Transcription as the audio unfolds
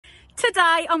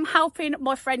Today I'm helping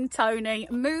my friend Tony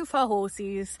move her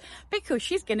horses because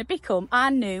she's going to become our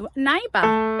new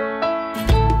neighbour.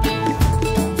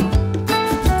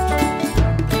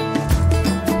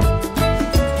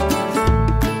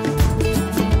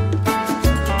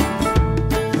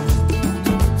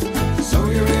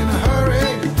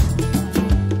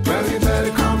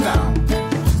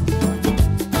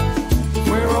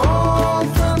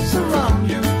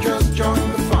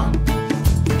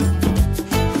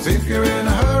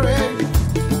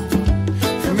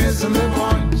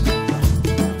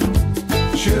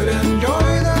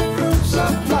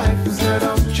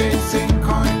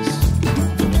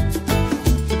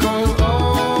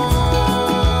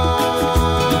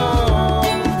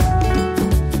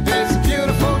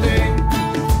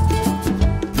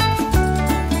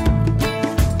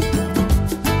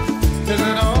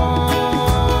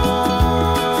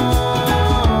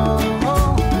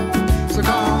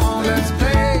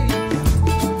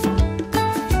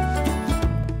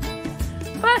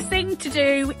 To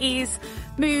do is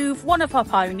move one of her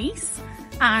ponies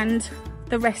and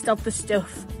the rest of the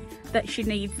stuff that she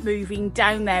needs moving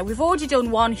down there. We've already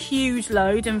done one huge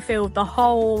load and filled the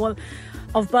whole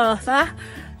of Bertha,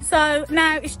 so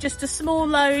now it's just a small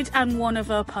load and one of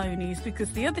her ponies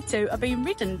because the other two are being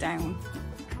ridden down.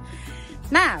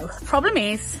 Now the problem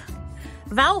is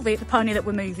Velvet, the pony that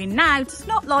we're moving now, does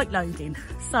not like loading,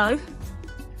 so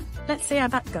let's see how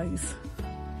that goes.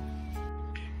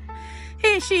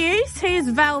 Here she is, here's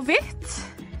Velvet.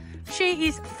 She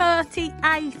is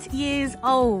 38 years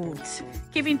old,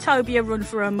 giving Toby a run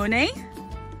for her money.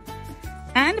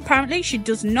 And apparently she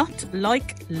does not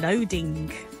like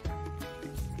loading.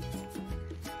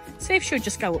 See if she'll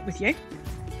just go up with you.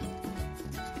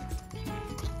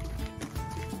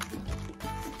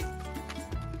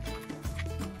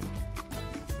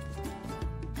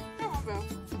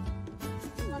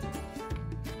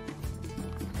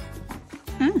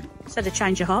 Said to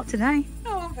change your heart today.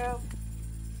 Come on, girl.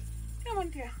 Come on,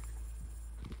 girl.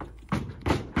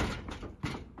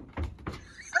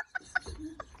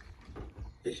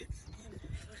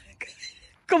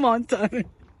 Come on, Tone.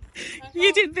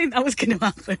 You didn't think that was going to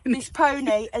happen. This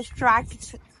pony has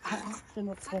dragged.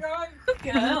 Good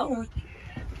girl.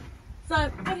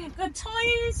 So, the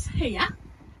tyres here.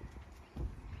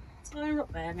 Tyre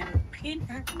up there, now pin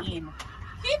her in.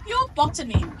 Keep your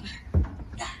bottom in.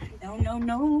 No, no,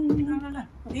 no, no, no, no.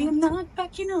 I'm not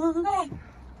backing up. No,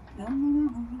 no,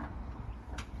 no.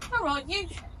 All right, you.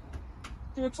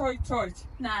 Do a tight.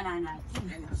 No, no, no.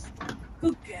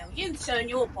 Good girl. You turn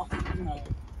your bottom more.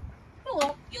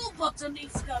 Or your bottom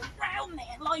needs to go round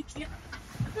there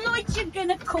like you're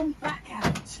gonna come back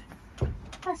out.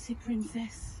 That's it,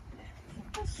 princess.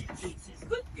 That's it, princess.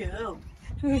 Good girl.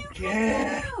 Good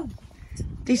girl.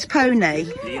 This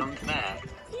pony.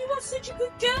 You are such a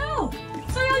good girl.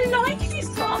 So I like this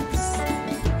box.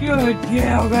 Good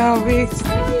girl, Velvet.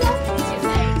 I like it.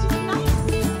 It's nice.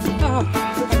 Oh,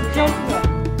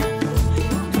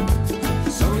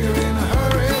 so you're in a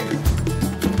hurry?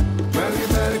 Well, you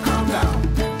better calm down.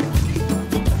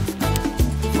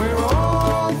 We're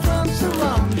all friends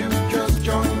around you. Just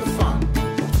join the fun.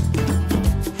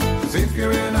 'Cause if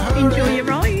you're in a hurry, enjoy your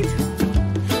ride.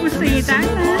 We'll see you down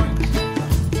there.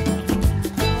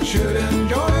 Should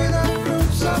enjoy the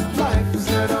fruits of life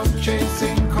instead of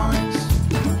chasing coins.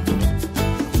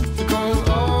 Because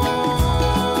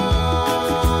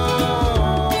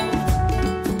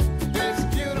it's a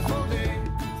beautiful day.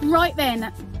 Right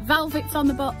then, Velvet's on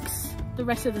the box. The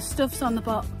rest of the stuff's on the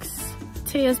box.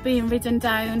 Tia's being ridden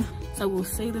down, so we'll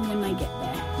see them when they get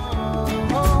there.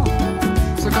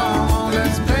 So come on,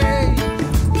 let's play.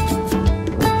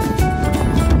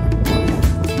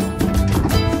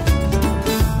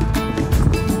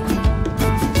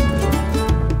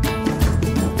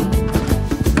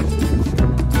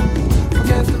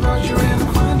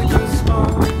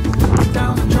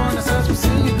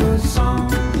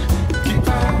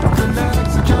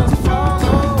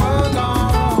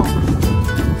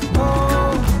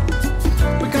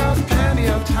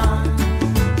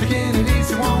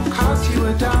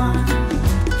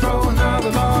 Throw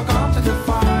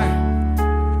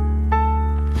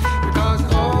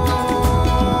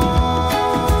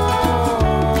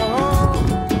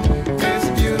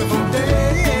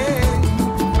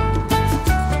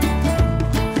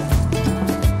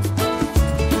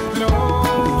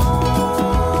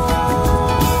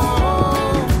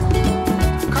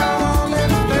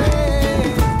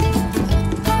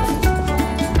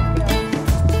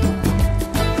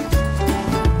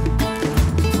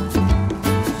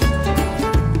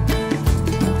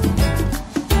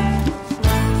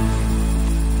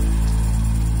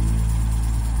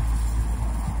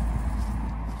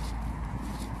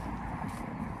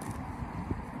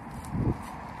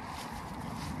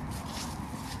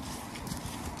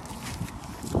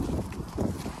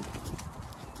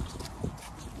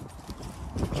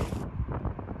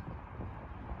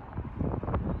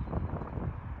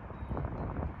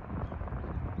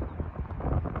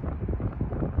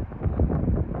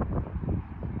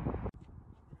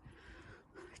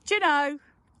know,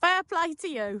 fair play to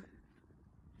you.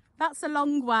 That's a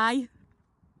long way.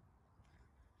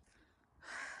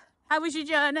 How was your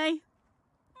journey?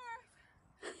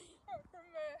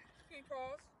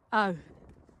 Oh. Do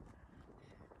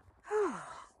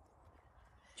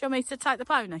you want me to take the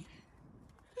pony?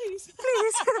 Please.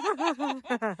 Please.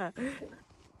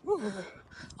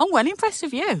 I'm well impressed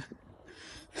with you.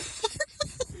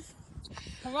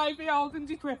 I might be old and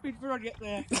decrepit before I get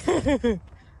there.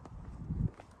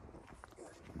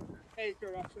 Hey,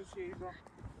 girl, that's what she's on.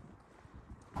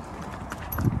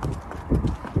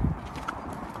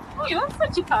 Oh, you are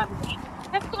such a pony.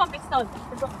 Let's go on this side.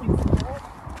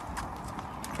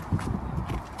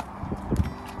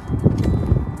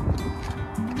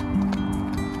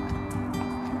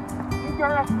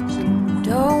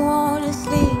 Don't wanna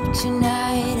sleep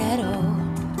tonight at all.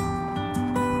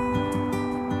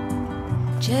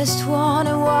 Just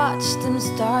wanna watch them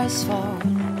stars fall.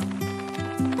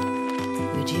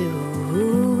 But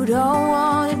you don't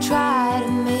wanna try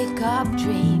to make up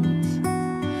dreams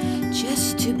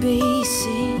just to be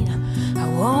seen. I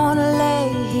wanna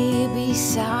lay here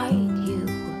beside you,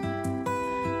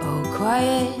 all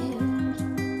quiet.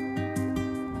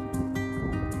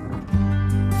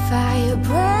 Fire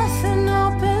breath and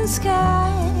open sky.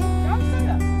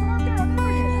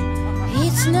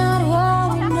 It's not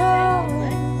what we know,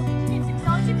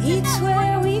 it's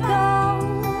where we go.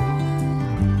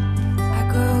 I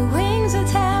grow wings and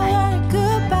tell her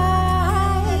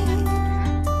goodbye.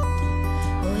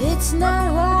 Oh, it's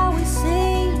not what we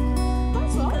see,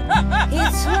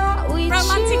 it's what we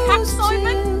Romantic hack, choose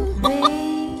Simon. to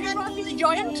be. He's a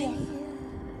giant.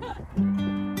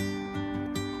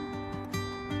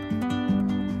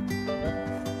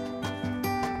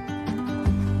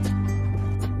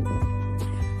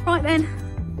 Right then,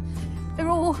 they're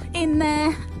all in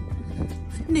their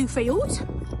new field,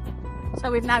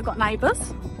 so we've now got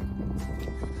neighbours.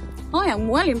 I am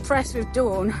well impressed with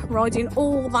Dawn riding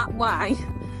all that way,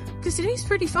 because it is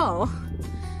pretty far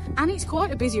and it's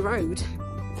quite a busy road.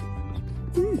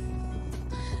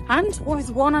 And with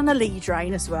one on a lead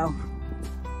rein as well.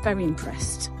 Very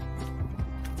impressed.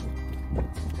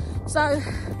 So,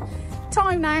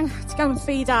 time now to go and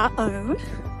feed our own.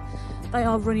 They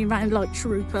are running around like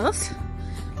troopers,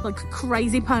 like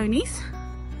crazy ponies.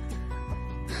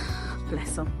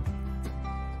 Bless them.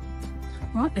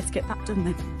 Right, let's get that done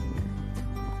then.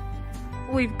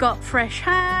 We've got fresh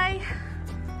hay,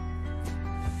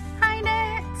 hay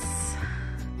nets,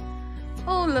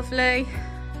 all lovely.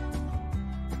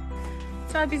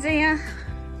 Toby's here.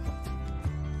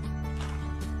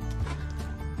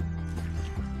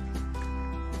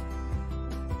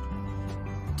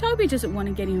 Toby doesn't want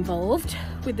to get involved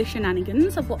with the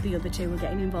shenanigans of what the other two are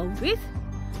getting involved with,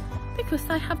 because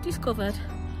they have discovered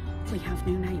we have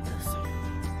new neighbours.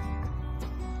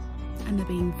 And they're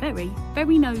being very,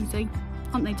 very nosy,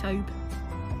 aren't they, Tobe?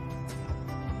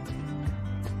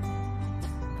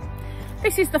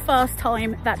 This is the first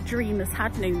time that Dream has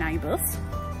had new neighbours.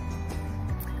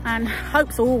 And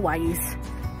Hope's always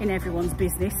in everyone's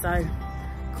business, so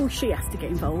of course she has to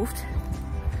get involved.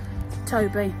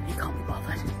 Toby, he can't be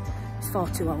bothered. He's far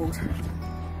too old.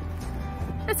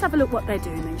 Let's have a look what they're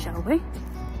doing then, shall we?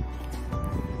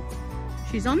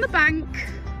 She's on the bank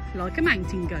like a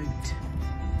mountain goat,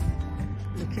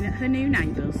 looking at her new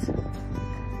neighbours.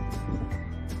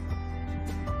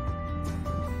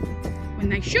 When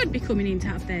they should be coming in to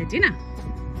have their dinner.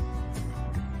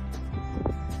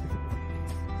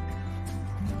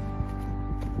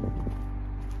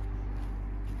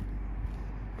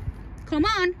 Come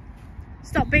on,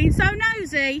 stop being so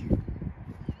nosy.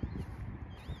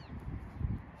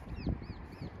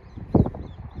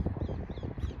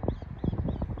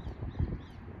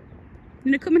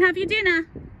 You gonna come and have your dinner?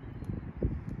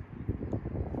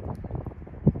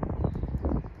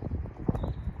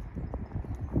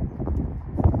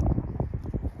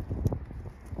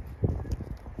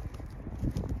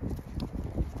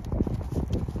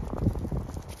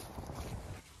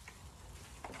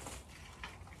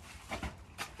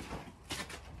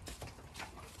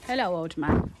 Hello, old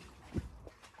man.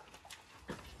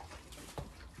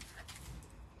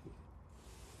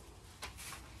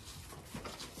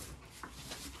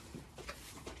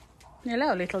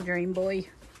 Hello, little dream boy.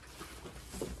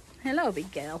 Hello,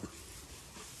 big girl.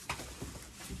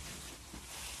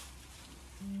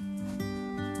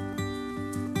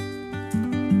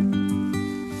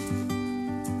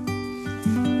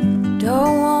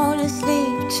 Don't wanna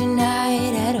sleep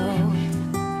tonight at all.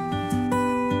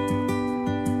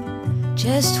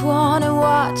 Just wanna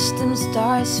watch them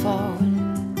stars fall.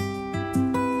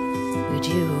 But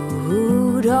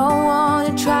you don't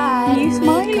wanna try to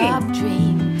make up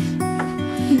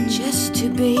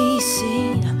be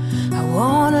seen. I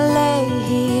wanna lay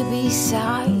here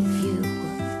beside you.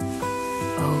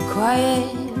 Oh,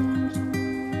 quiet.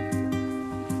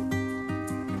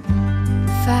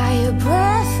 Fire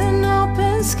breath and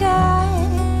open sky.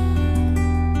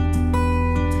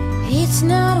 It's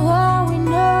not what we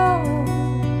know,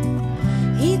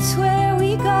 it's where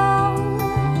we go.